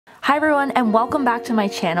Hi everyone and welcome back to my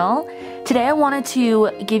channel. Today I wanted to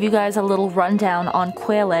give you guys a little rundown on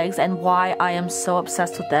quail eggs and why I am so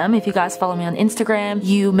obsessed with them. If you guys follow me on Instagram,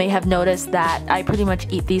 you may have noticed that I pretty much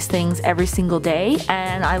eat these things every single day,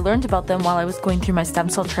 and I learned about them while I was going through my stem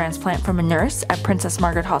cell transplant from a nurse at Princess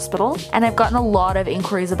Margaret Hospital, and I've gotten a lot of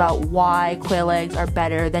inquiries about why quail eggs are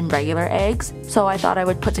better than regular eggs. So I thought I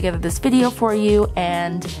would put together this video for you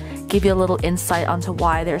and give you a little insight onto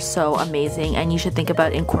why they're so amazing and you should think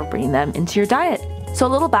about incorporating them into your diet. So a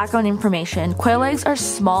little background information, quail eggs are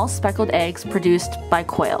small speckled eggs produced by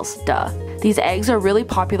quails, duh. These eggs are really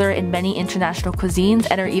popular in many international cuisines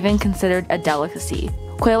and are even considered a delicacy.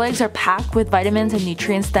 Quail eggs are packed with vitamins and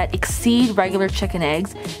nutrients that exceed regular chicken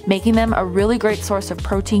eggs, making them a really great source of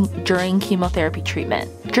protein during chemotherapy treatment.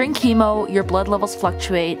 During chemo, your blood levels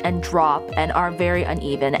fluctuate and drop and are very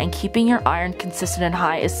uneven, and keeping your iron consistent and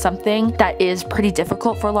high is something that is pretty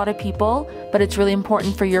difficult for a lot of people, but it's really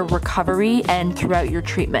important for your recovery and throughout your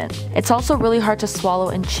treatment. It's also really hard to swallow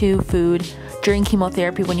and chew food during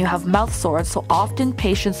chemotherapy when you have mouth sores, so often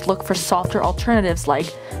patients look for softer alternatives like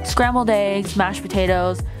scrambled eggs, mashed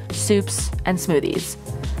potatoes, soups, and smoothies.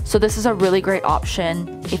 So this is a really great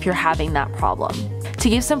option if you're having that problem. To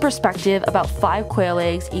give some perspective, about 5 quail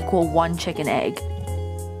eggs equal 1 chicken egg.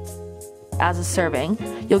 As a serving,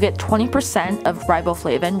 you'll get 20% of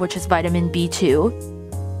riboflavin, which is vitamin B2,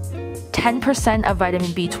 10% of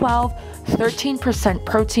vitamin B12, 13%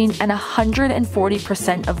 protein, and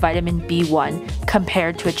 140% of vitamin B1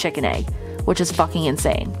 compared to a chicken egg, which is fucking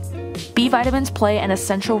insane. B vitamins play an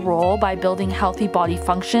essential role by building healthy body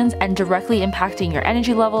functions and directly impacting your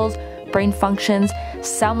energy levels, brain functions,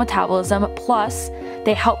 cell metabolism, plus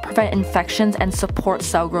they help prevent infections and support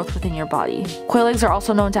cell growth within your body. Quail eggs are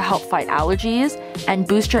also known to help fight allergies and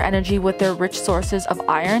boost your energy with their rich sources of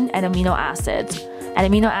iron and amino acids.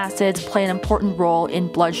 And amino acids play an important role in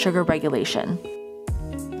blood sugar regulation.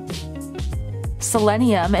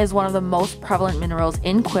 Selenium is one of the most prevalent minerals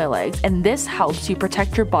in quail eggs, and this helps you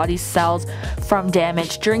protect your body's cells from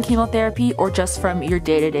damage during chemotherapy or just from your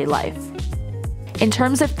day-to-day life. In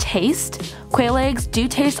terms of taste, quail eggs do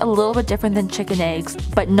taste a little bit different than chicken eggs,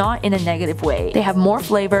 but not in a negative way. They have more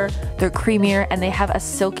flavor, they're creamier, and they have a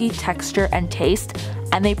silky texture and taste,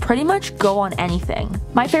 and they pretty much go on anything.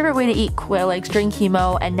 My favorite way to eat quail eggs during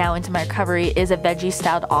chemo and now into my recovery is a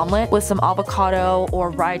veggie-styled omelet with some avocado or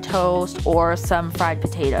rye toast or some fried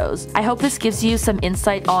potatoes. I hope this gives you some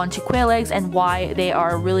insight onto quail eggs and why they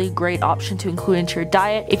are a really great option to include into your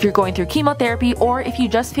diet if you're going through chemotherapy or if you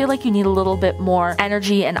just feel like you need a little bit more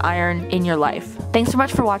energy and iron in your life. Thanks so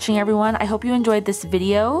much for watching, everyone. I hope you enjoyed this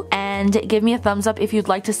video, and give me a thumbs up if you'd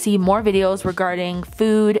like to see more videos regarding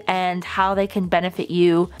food and how they can benefit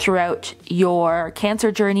you throughout your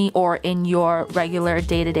cancer journey or in your regular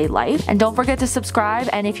day-to-day life. And don't forget to subscribe,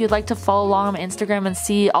 and if you'd like to follow along on my Instagram and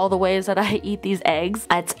see all the ways that I eat these eggs,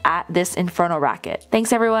 it's at This Inferno Racket.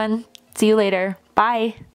 Thanks everyone. See you later. Bye.